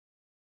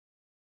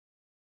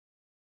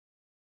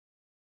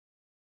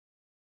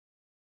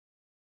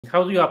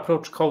how do you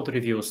approach code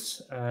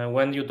reviews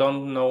when you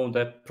don't know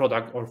the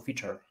product or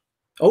feature?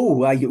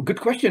 Oh, good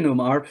question,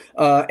 Umar.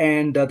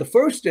 The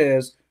first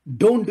is,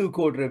 don't do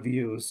code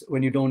reviews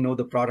when you don't know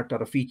the product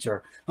or a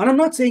feature. And I'm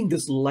not saying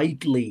this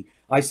lightly.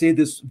 I say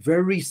this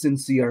very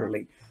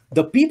sincerely.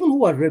 The people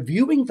who are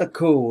reviewing the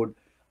code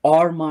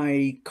are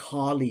my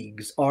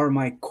colleagues, are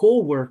my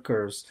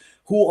co-workers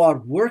who are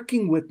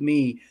working with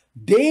me.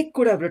 They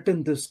could have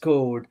written this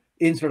code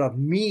instead of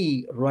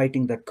me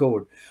writing that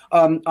code.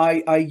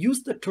 I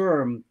use the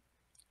term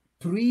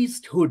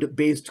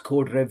priesthood-based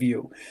code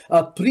review.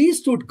 A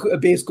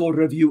priesthood-based code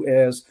review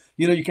is,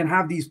 you can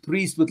have these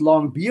priests with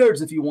long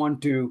beards if you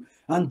want to,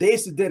 and they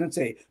sit there and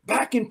say,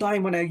 back in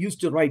time when I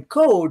used to write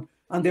code,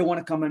 and they want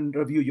to come and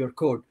review your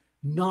code.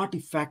 Not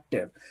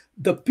effective.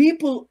 The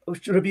people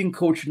reviewing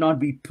code should not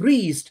be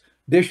priests.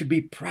 They should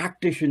be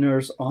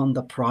practitioners on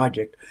the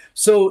project.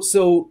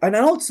 And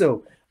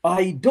also,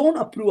 I don't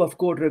approve of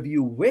code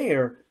review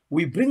where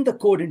we bring the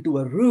code into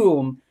a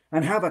room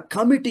and have a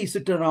committee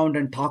sit around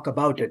and talk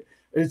about it.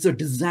 It's a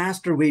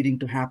disaster waiting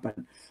to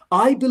happen.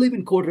 I believe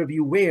in code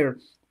review where,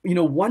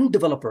 one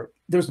developer,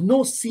 there's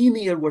no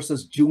senior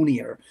versus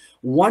junior.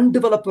 One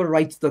developer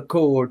writes the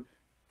code,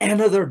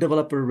 another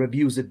developer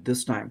reviews it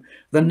this time.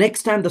 The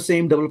next time the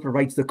same developer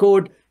writes the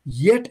code,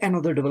 yet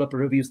another developer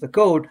reviews the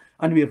code,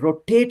 and we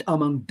rotate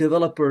among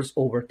developers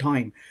over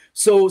time.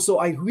 So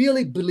I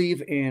really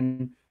believe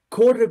in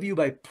code review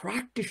by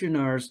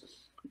practitioners.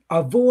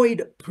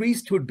 Avoid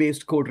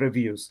priesthood-based code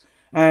reviews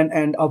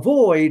and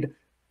avoid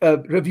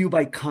review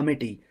by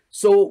committee.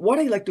 So what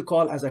I like to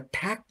call as a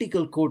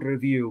tactical code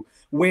review,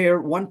 where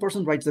one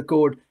person writes the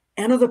code,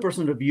 another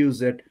person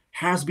reviews it,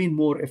 has been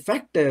more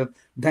effective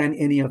than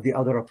any of the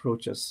other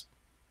approaches.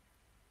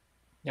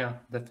 Yeah,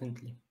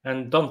 definitely.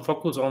 And don't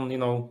focus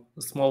on,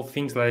 small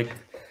things like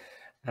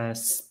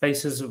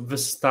spaces with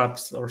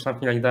stubs or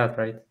something like that,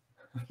 right?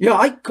 Yeah,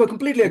 I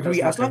completely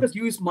agree. As long as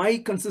you use my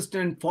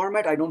consistent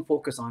format, I don't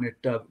focus on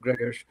it,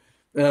 Gregor.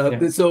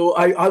 So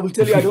I will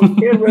tell you, I don't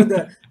care where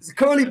the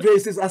curly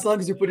brace is, as long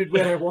as you put it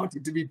where I want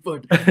it to be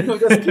put. No,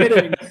 just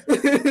kidding.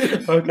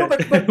 Okay. No,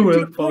 but to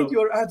your point,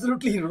 you're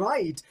absolutely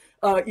right.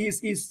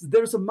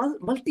 There's a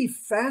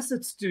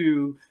multi-facets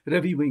to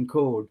reviewing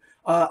code.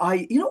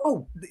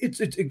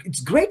 It's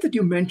great that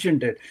you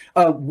mentioned it.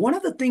 One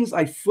of the things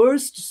I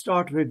first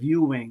start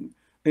reviewing,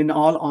 in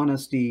all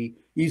honesty,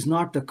 is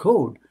not the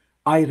code.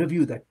 I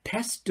review the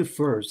test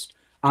first,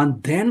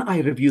 and then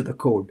I review the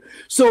code.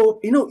 So,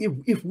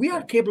 if we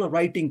are capable of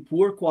writing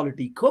poor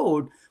quality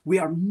code, we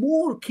are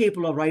more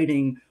capable of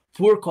writing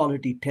poor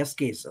quality test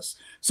cases.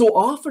 So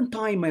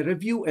oftentimes my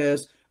review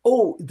is,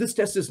 oh, this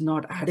test is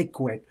not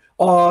adequate,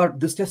 or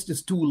this test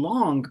is too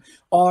long,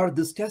 or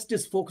this test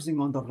is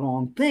focusing on the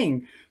wrong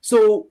thing.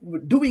 So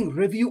doing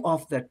review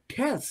of the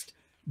test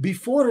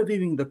before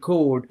reviewing the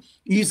code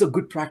is a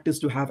good practice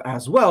to have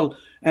as well.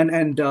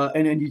 And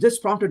you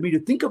just prompted me to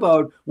think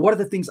about what are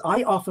the things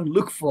I often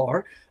look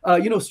for.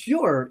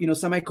 Sure,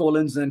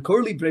 semicolons and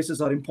curly braces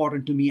are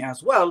important to me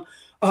as well.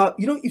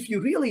 If you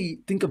really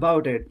think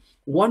about it,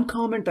 one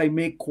comment I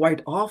make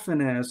quite often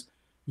is,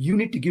 you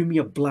need to give me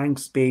a blank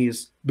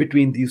space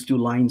between these two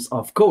lines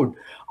of code.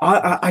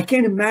 I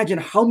can't imagine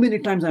how many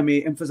times I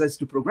may emphasize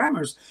to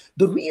programmers.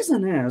 The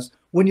reason is,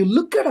 when you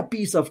look at a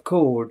piece of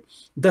code,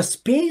 the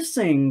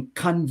spacing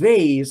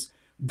conveys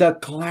the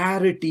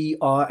clarity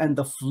and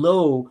the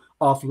flow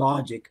of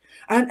logic.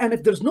 And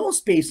if there's no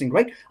spacing,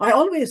 right? I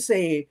always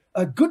say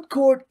a good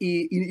code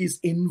is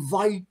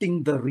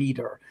inviting the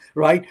reader,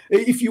 right?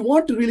 If you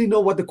want to really know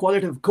what the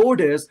quality of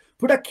code is,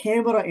 put a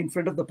camera in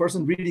front of the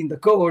person reading the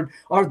code.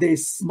 Are they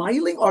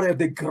smiling or are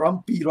they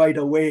grumpy right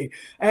away?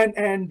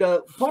 And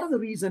part of the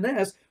reason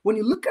is, when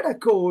you look at a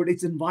code,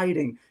 it's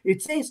inviting.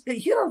 It says,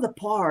 here are the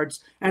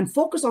parts, and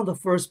focus on the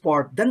first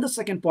part, then the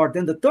second part,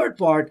 then the third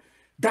part.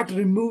 That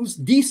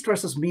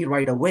de-stresses me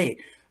right away.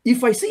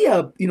 If I see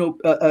a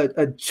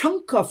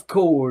chunk of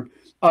code,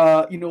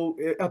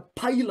 a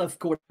pile of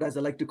code, as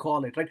I like to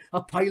call it, right? A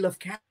pile of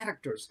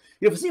characters.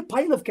 If I see a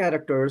pile of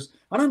characters,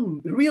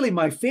 and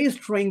my face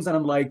shrinks, and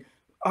I'm like,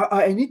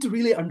 I need to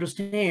really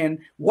understand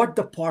what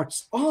the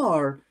parts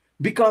are,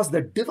 because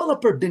the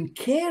developer didn't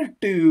care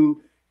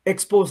to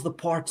expose the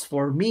parts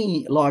for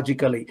me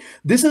logically.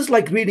 This is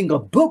like reading a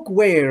book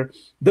where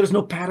there's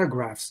no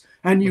paragraphs,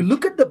 and you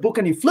look at the book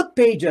and you flip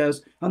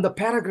pages and the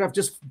paragraph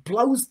just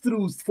plows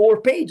through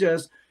 4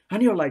 pages,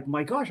 and you're like,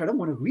 my gosh, I don't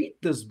want to read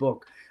this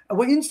book.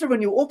 Instead,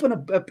 when you open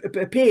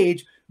a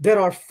page, there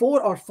are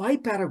 4 or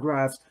 5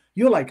 paragraphs.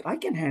 You're like, I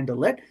can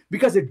handle it,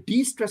 because it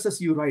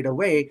de-stresses you right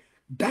away.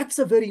 That's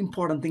a very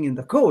important thing in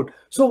the code.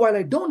 So while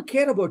I don't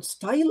care about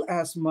style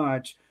as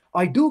much,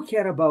 I do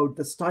care about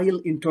the style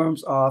in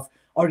terms of,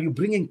 are you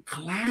bringing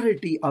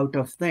clarity out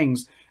of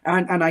things?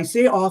 And I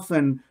say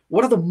often,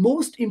 one of the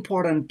most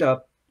important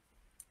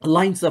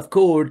lines of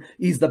code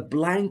is the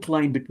blank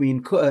line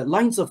between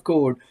lines of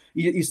code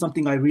is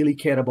something I really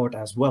care about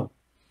as well.